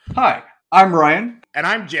Hi, I'm Ryan. And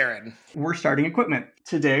I'm Jared. We're starting equipment.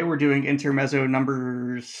 Today we're doing intermezzo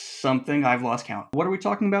number something. I've lost count. What are we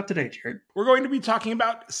talking about today, Jared? We're going to be talking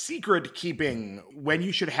about secret keeping, when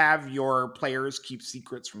you should have your players keep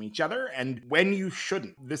secrets from each other and when you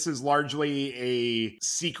shouldn't. This is largely a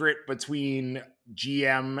secret between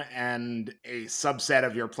GM and a subset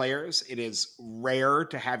of your players. It is rare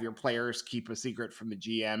to have your players keep a secret from the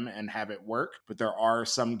GM and have it work, but there are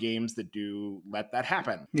some games that do let that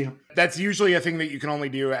happen. Yeah. That's usually a thing that you can only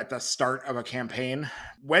do at the start of a campaign.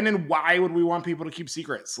 When and why would we want people to keep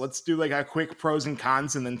secrets? Let's do like a quick pros and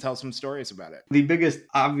cons and then tell some stories about it. The biggest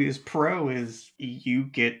obvious pro is you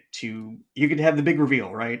get to have the big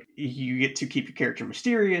reveal, right? You get to keep your character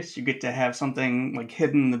mysterious. You get to have something like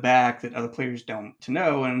hidden in the back that other players don't to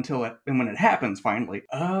know and when it happens finally.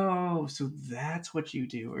 Oh, so that's what you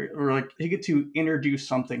do. Or like you get to introduce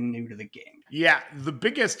something new to the game. Yeah, the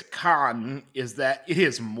biggest con is that it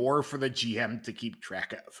is more for the GM to keep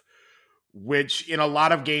track of, which in a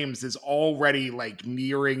lot of games is already like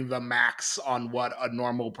nearing the max on what a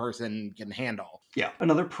normal person can handle. Yeah.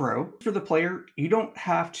 Another pro for the player, you don't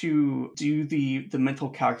have to do the mental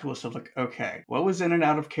calculus of like, okay, what was in and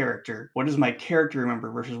out of character? What does my character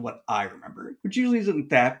remember versus what I remember? Which usually isn't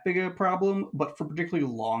that big a problem, but for particularly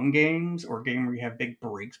long games or a game where you have big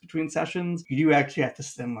breaks between sessions, you do actually have to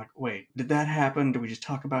sit like, wait, did that happen? Did we just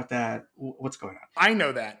talk about that? What's going on? I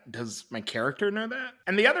know that. Does my character know that?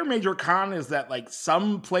 And the other major con is that like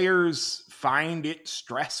some players find it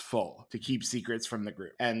stressful to keep secrets from the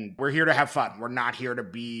group. And we're here to have fun. We're not here to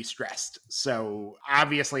be stressed. So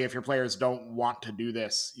obviously, if your players don't want to do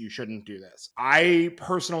this, you shouldn't do this. I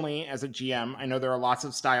personally, as a GM, I know there are lots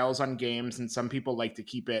of styles on games, and some people like to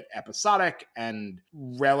keep it episodic and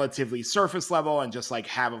relatively surface level and just like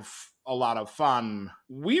have a lot of fun.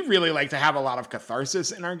 We really like to have a lot of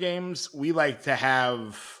catharsis in our games. We like to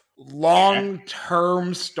have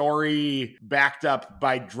long-term story backed up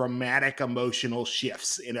by dramatic emotional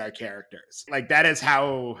shifts in our characters. Like that is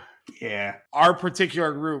how our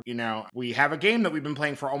particular group, we have a game that we've been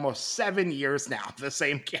playing for almost 7 years now, the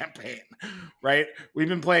same campaign, right? We've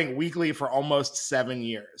been playing weekly for almost 7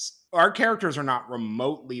 years. Our characters are not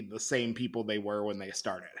remotely the same people they were when they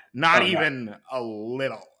started. Not even a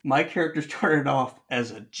little. My character started off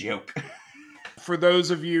as a joke. For those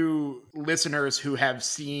of you listeners who have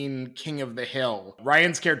seen King of the Hill,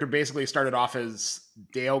 Ryan's character basically started off as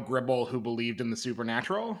Dale Gribble, who believed in the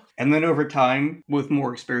supernatural. And then over time, with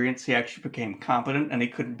more experience, he actually became competent and he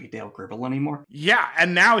couldn't be Dale Gribble anymore. Yeah,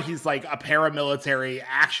 and now he's like a paramilitary,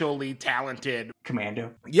 actually talented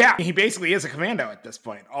commando. Yeah, he basically is a commando at this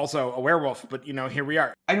point. Also a werewolf, but here we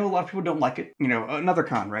are. I know a lot of people don't like it. Another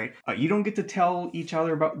con, right? You don't get to tell each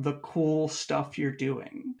other about the cool stuff you're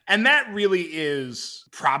doing. And that really is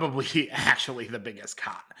probably actually the biggest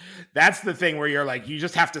con. That's the thing where you're like, you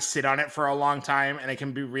just have to sit on it for a long time, and it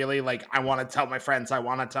can be really like, I want to tell my friends.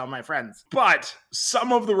 But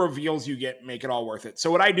some of the reveals you get make it all worth it. So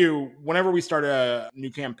what I do whenever we start a new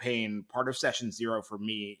campaign, part of session 0 for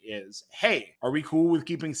me is, hey, are we cool with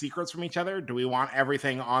keeping secrets from each other? Do we want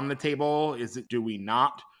everything on the table? Do we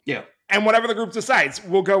not? Yeah. And whatever the group decides,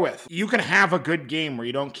 we'll go with. You can have a good game where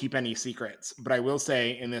you don't keep any secrets. But I will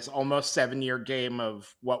say, in this almost 7-year game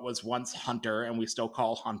of what was once Hunter, and we still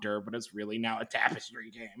call Hunter, but it's really now a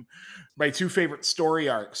Tapestry game, my 2 favorite story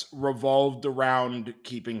arcs revolved around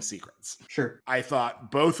keeping secrets. Sure. I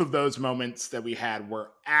thought both of those moments that we had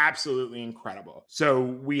were absolutely incredible. So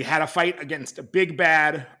we had a fight against a big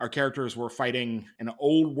bad. Our characters were fighting an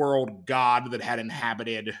old world god that had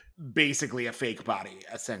inhabited basically a fake body,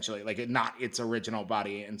 essentially, like not its original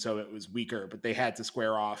body, and so it was weaker, but they had to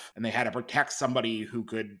square off and they had to protect somebody who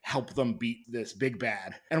could help them beat this big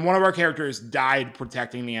bad. And one of our characters died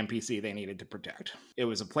protecting the NPC they needed to protect. It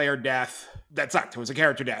was a player death. That sucked. It was a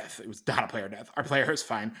character death. It was not a player death. Our player is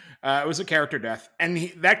fine. It was a character death.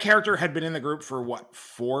 And that character had been in the group for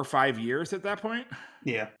 4 or 5 years at that point?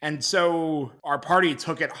 Yeah. And so our party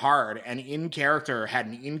took it hard and had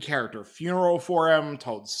an in-character funeral for him,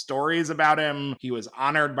 told stories about him. He was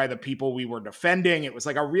honored by the people we were defending. It was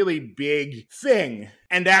like a really big thing.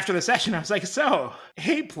 And after the session, I was like, so,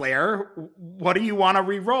 hey, player, what do you want to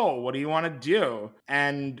re-roll? What do you want to do?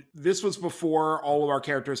 And this was before all of our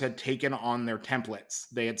characters had taken on their templates.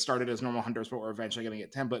 They had started as normal hunters, but were eventually going to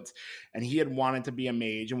get templates. And he had wanted to be a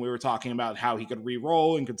mage. And we were talking about how he could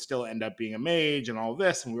re-roll and could still end up being a mage and all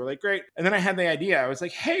this. And we were like, great. And then I had the idea. I was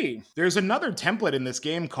like, hey, there's another template in this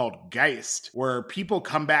game called Geist, where people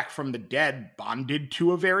come back from the dead bonded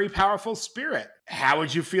to a very powerful spirit. How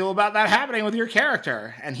would you feel about that happening with your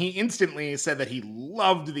character? And he instantly said that he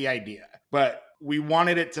loved the idea. But we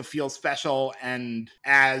wanted it to feel special and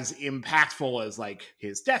as impactful as like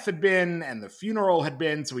his death had been and the funeral had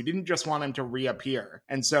been. So we didn't just want him to reappear.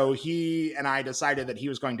 And so he and I decided that he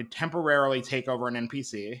was going to temporarily take over an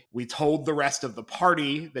NPC. We told the rest of the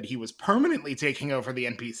party that he was permanently taking over the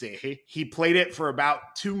NPC. He played it for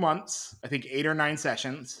about 2 months, I think 8 or 9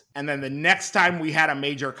 sessions. And then the next time we had a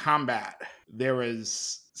major combat, there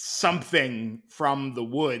was something from the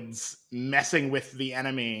woods messing with the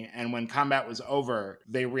enemy, and when combat was over,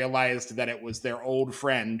 they realized that it was their old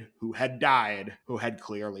friend who had died, who had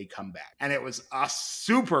clearly come back. And it was a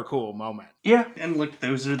super cool moment. Yeah, and look,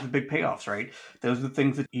 those are the big payoffs, right? Those are the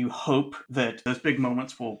things that you hope that those big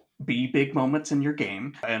moments will be big moments in your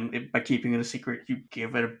game, and by keeping it a secret, you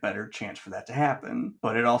give it a better chance for that to happen.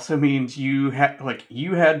 But it also means you had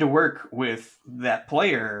to work with that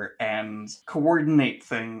player and coordinate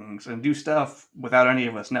things and do stuff without any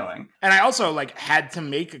of us knowing. And I also had to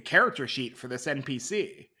make a character sheet for this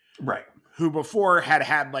NPC. Right. Who before had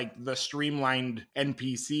the streamlined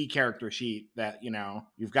NPC character sheet that,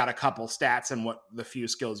 you've got a couple stats and what the few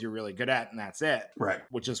skills you're really good at, and that's it. Right.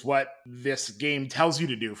 Which is what this game tells you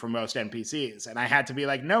to do for most NPCs. And I had to be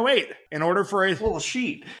like, no, wait, in order for it... Well, a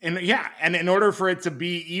sheet. And in order for it to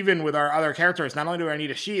be even with our other characters, not only do I need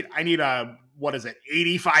a sheet, I need a...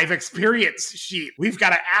 85 experience sheet. We've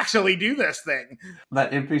got to actually do this thing.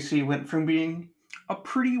 That NPC went from being a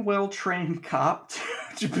pretty well-trained cop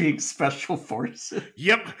to being special forces.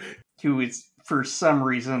 Yep. Who is, for some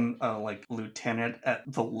reason, lieutenant at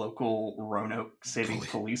the local Roanoke City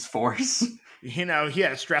police force. He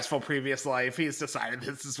had a stressful previous life. He's decided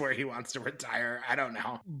this is where he wants to retire. I don't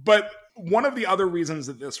know. But one of the other reasons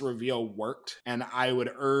that this reveal worked, and I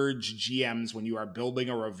would urge GMs when you are building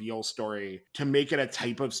a reveal story to make it a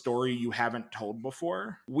type of story you haven't told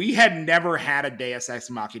before. We had never had a Deus Ex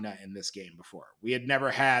Machina in this game before. We had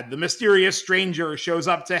never had the mysterious stranger shows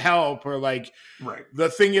up to help, or right. The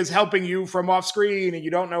thing is helping you from off screen and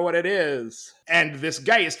you don't know what it is. And this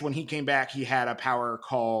Geist, when he came back, he had a power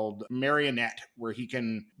called Marionette, where he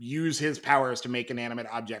can use his powers to make inanimate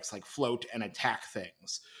objects float and attack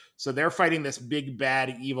things. So they're fighting this big,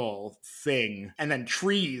 bad, evil thing. And then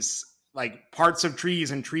trees, parts of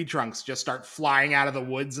trees and tree trunks just start flying out of the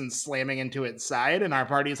woods and slamming into its side. And our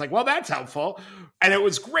party is well, that's helpful. And it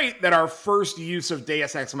was great that our first use of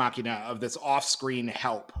Deus Ex Machina, of this off-screen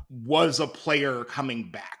help, was a player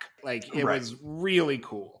coming back. It was really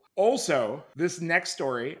cool. Also, this next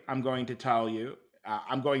story I'm going to tell you,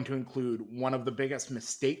 I'm going to include one of the biggest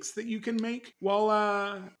mistakes that you can make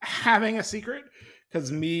while having a secret. Because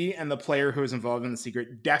me and the player who was involved in the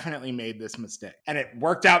secret definitely made this mistake. And it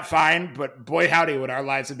worked out fine, but boy howdy, would our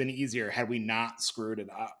lives have been easier had we not screwed it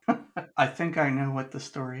up. I think I know what the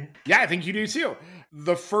story is. Yeah, I think you do too.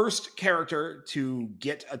 The first character to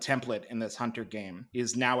get a template in this Hunter game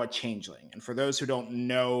is now a changeling. And for those who don't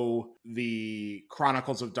know the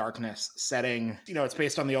Chronicles of Darkness setting, it's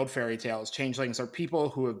based on the old fairy tales. Changelings are people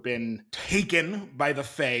who have been taken by the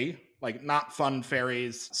Fae, not fun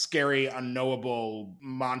fairies, scary, unknowable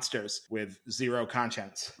monsters with zero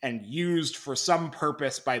conscience, and used for some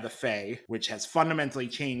purpose by the Fae, which has fundamentally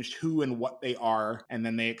changed who and what they are, and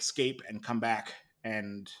then they escape and come back.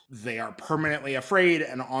 And they are permanently afraid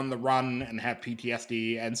and on the run and have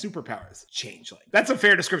PTSD and superpowers. Changeling. That's a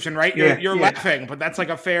fair description, right? You're laughing, but that's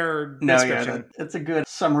a fair description. Yeah, it's a good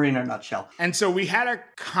summary in a nutshell. And so we had a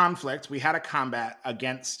conflict, we had a combat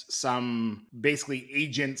against some basically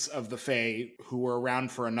agents of the Fae who were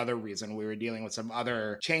around for another reason. We were dealing with some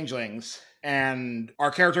other changelings. And our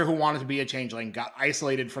character who wanted to be a changeling got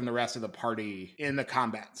isolated from the rest of the party in the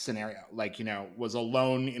combat scenario. Was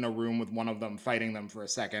alone in a room with one of them, fighting them for a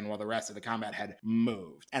second while the rest of the combat had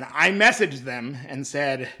moved. And I messaged them and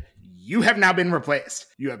said, you have now been replaced.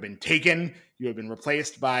 You have been taken. You have been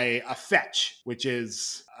replaced by a fetch, which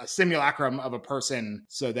is a simulacrum of a person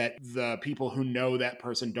so that the people who know that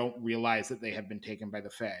person don't realize that they have been taken by the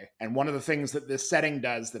Fae. And one of the things that this setting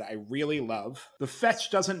does that I really love, the fetch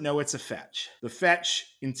doesn't know it's a fetch. The fetch,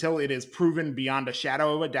 until it is proven beyond a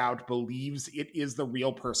shadow of a doubt, believes it is the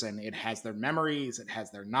real person. It has their memories, it has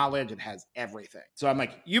their knowledge, it has everything. So I'm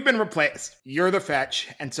like, you've been replaced. You're the fetch.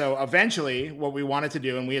 And so eventually what we wanted to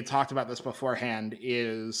do, and we had talked about this beforehand,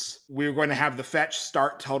 is we were going to have the fetch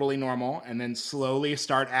start totally normal and then slowly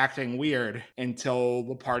start acting weird until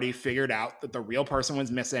the party figured out that the real person was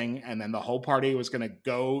missing, and then the whole party was going to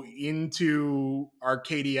go into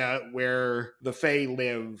Arcadia where the Fae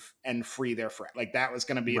live and free their friend. That was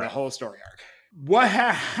going to be the whole story arc. What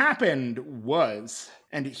happened was,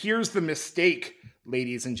 And here's the mistake,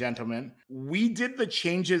 ladies and gentlemen. We did the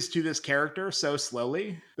changes to this character so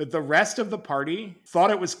slowly that the rest of the party thought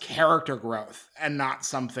it was character growth and not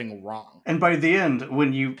something wrong. And by the end,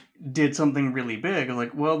 when you did something really big,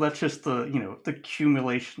 like, well, that's just the, the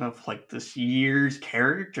accumulation of like this year's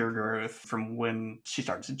character growth from when she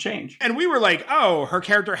starts to change. And we were like, oh, her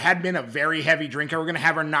character had been a very heavy drinker. We're going to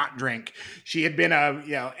have her not drink. She had been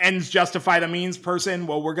a, ends justify the means person.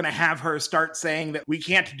 Well, we're going to have her start saying that we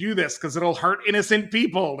can't do this because it'll hurt innocent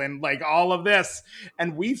people and like all of this.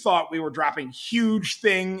 And we thought we were dropping huge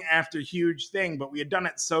thing after huge thing, but we had done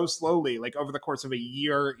it so slowly, like over the course of a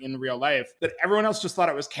year in real life, that everyone else just thought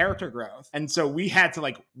it was character growth. And so we had to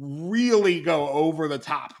like really go over the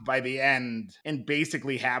top by the end and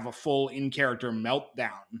basically have a full in-character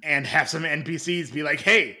meltdown and have some NPCs be like,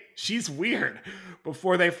 hey, she's weird,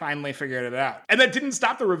 before they finally figured it out. And that didn't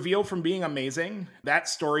stop the reveal from being amazing. That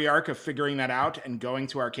story arc of figuring that out and going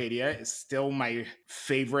to Arcadia is still my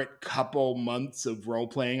favorite couple months of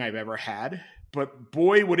role-playing I've ever had. But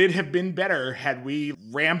boy, would it have been better had we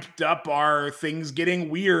ramped up our things getting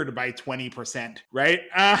weird by 20%, right?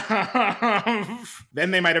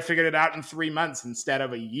 Then they might have figured it out in 3 months instead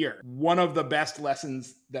of a year. One of the best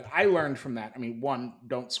lessons that I learned from that, I mean, 1,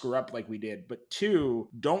 don't screw up like we did, but 2,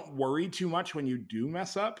 don't worry too much when you do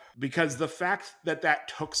mess up, because the fact that that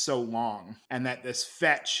took so long and that this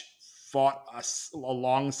fetch fought us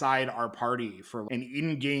alongside our party for an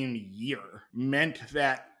in-game year meant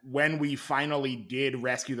that when we finally did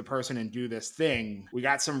rescue the person and do this thing, we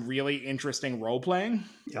got some really interesting role-playing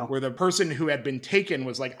where the person who had been taken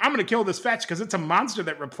was like, I'm going to kill this fetch because it's a monster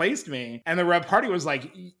that replaced me. And the red party was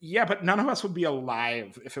like, yeah, but none of us would be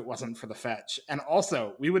alive if it wasn't for the fetch. And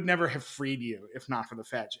also, we would never have freed you if not for the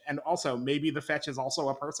fetch. And also, maybe the fetch is also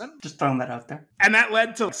a person. Just throwing that out there. And that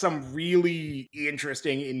led to some really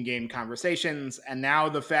interesting in-game conversations. And now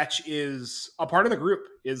the fetch is a part of the group,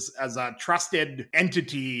 is as a trusted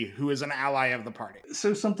entity who is an ally of the party.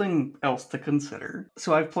 So something else to consider.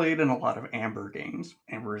 So I've played in a lot of Amber games.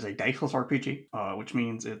 Amber is a diceless RPG, which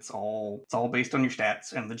means it's all based on your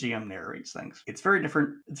stats and the GM narrates things. It's very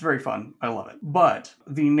different. It's very fun. I love it. But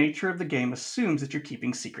the nature of the game assumes that you're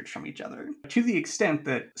keeping secrets from each other, to the extent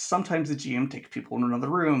that sometimes the GM takes people in another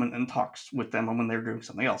room and talks with them when they're doing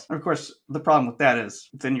something else. And of course, the problem with that is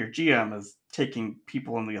then your GM is taking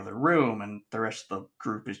people in the other room and the rest of the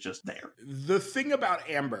group is just there. The thing about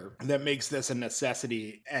Amber that makes this a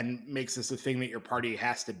necessity and makes this a thing that your party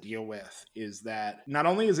has to deal with is that not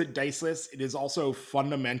only is it diceless, it is also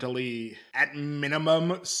fundamentally, at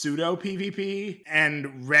minimum, pseudo PvP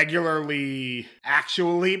and regularly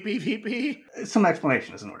actually PvP. Some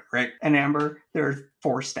explanation is in order, right? In Amber, there are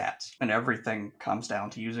 4 stats, and everything comes down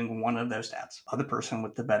to using one of those stats. The person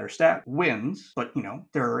with the better stat wins, but,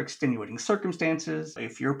 there are extenuating circumstances.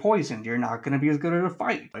 If you're poisoned, you're not going to be as good at a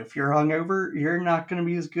fight. If you're hungover, you're not going to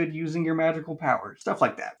be as good using your magical powers. Stuff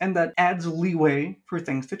like that. And that adds leeway for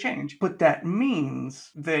things to change. But that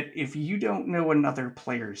means that if you don't know another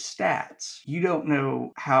player's stats, you don't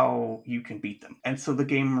know how you can beat them. And so the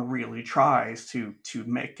game really tries to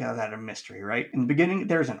make that a mystery, right? In the beginning,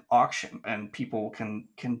 there's an auction, and people can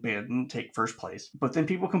bid and take first place, but then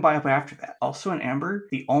people can buy up after that. Also in Amber,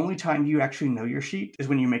 the only time you actually know your sheet is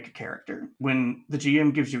when you make a character. When the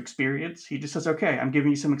GM gives you experience, he just says, okay, I'm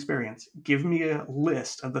giving you some experience. Give me a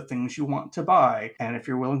list of the things you want to buy, and if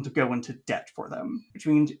you're willing to go into debt for them, which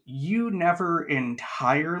means you never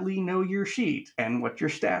entirely know your sheet and what your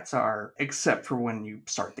stats are, except for when you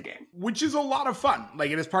start the game. Which is a lot of fun.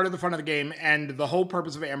 Like, it is part of the fun of the game, and the whole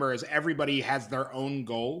purpose of Amber is everybody has their own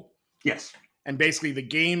goal. Yes. And basically the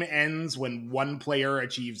game ends when one player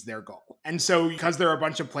achieves their goal. And so because there are a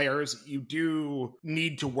bunch of players, you do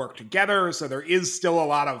need to work together. So there is still a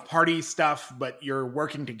lot of party stuff, but you're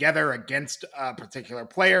working together against a particular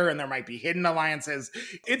player, and there might be hidden alliances.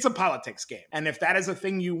 It's a politics game. And if that is a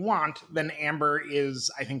thing you want, then Amber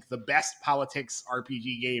is, I think, the best politics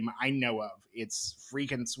RPG game I know of. It's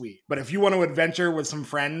freaking sweet. But if you want to adventure with some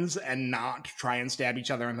friends and not try and stab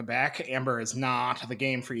each other in the back, Amber is not the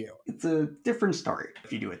game for you. It's a different story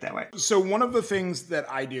if you do it that way. So one of the things that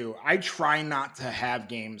I do, I try not to have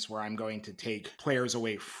games where I'm going to take players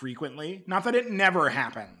away frequently. Not that it never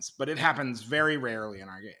happens, but it happens very rarely in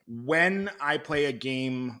our game. When I play a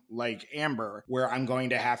game like Amber, where I'm going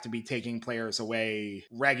to have to be taking players away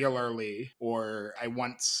regularly, or I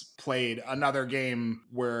once played another game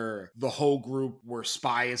where the whole group were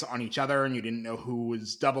spies on each other and you didn't know who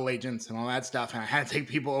was double agents and all that stuff, and I had to take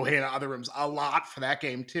people away in other rooms a lot for that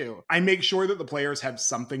game too. I make sure sure that the players have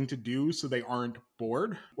something to do so they aren't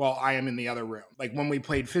bored while I am in the other room. Like when we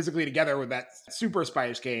played physically together with that Super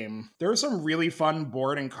Spice game, there are some really fun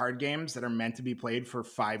board and card games that are meant to be played for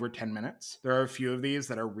 5 or 10 minutes. There are a few of these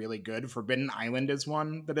that are really good. Forbidden Island is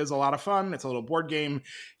one that is a lot of fun. It's a little board game.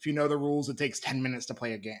 If you know the rules, it takes 10 minutes to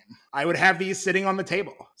play a game. I would have these sitting on the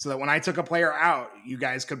table so that when I took a player out, you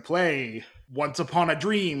guys could play Once Upon a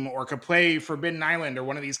Dream, or could play Forbidden Island, or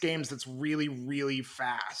one of these games that's really, really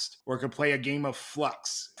fast, or could play a game of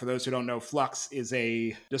Flux. For those who don't know, Flux is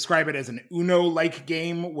describe it as an Uno-like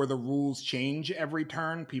game where the rules change every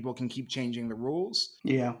turn. People can keep changing the rules.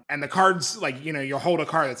 Yeah. And the cards, like, you'll hold a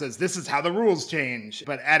card that says, this is how the rules change.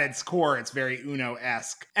 But at its core, it's very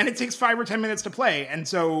Uno-esque. And it takes 5 or 10 minutes to play. And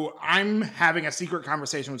so I'm having a secret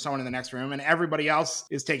conversation with someone in the next room, and everybody else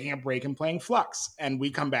is taking a break and playing Flux. And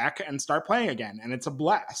we come back and start playing again, and it's a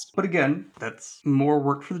blast. But again, that's more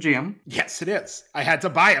work for the GM. Yes, it is. I had to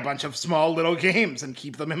buy a bunch of small little games and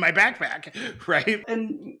keep them in my backpack, right?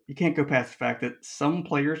 And you can't go past the fact that some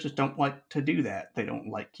players just don't like to do that. They don't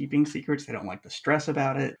like keeping secrets. They don't like the stress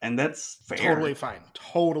about it. And that's fair. Totally fine.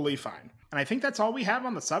 Totally fine. And I think that's all we have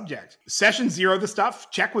on the subject. Session 0, the stuff,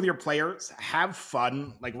 check with your players, have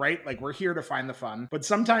fun, right? Like, we're here to find the fun. But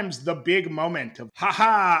sometimes the big moment of,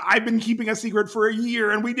 haha, I've been keeping a secret for a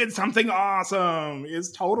year and we did something awesome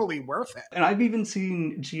is totally worth it. And I've even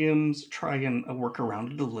seen GMs try and work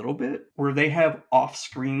around it a little bit, where they have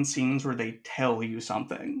off-screen scenes where they tell you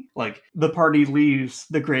something. Like, the party leaves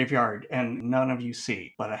the graveyard and none of you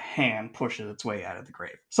see, but a hand pushes its way out of the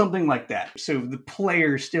grave. Something like that. So the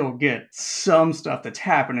players still get some stuff that's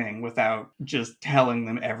happening without just telling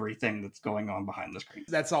them everything that's going on behind the screen.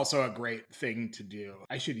 That's also a great thing to do.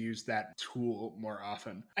 I should use that tool more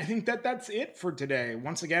often. I think that's it for today.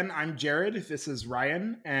 Once again, I'm Jared. This is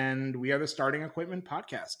Ryan, and we are the Starting Equipment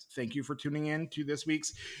Podcast. Thank you for tuning in to this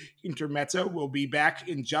week's Intermezzo. We'll be back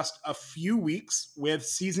in just a few weeks with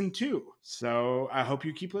season 2. So I hope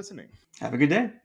you keep listening. Have a good day.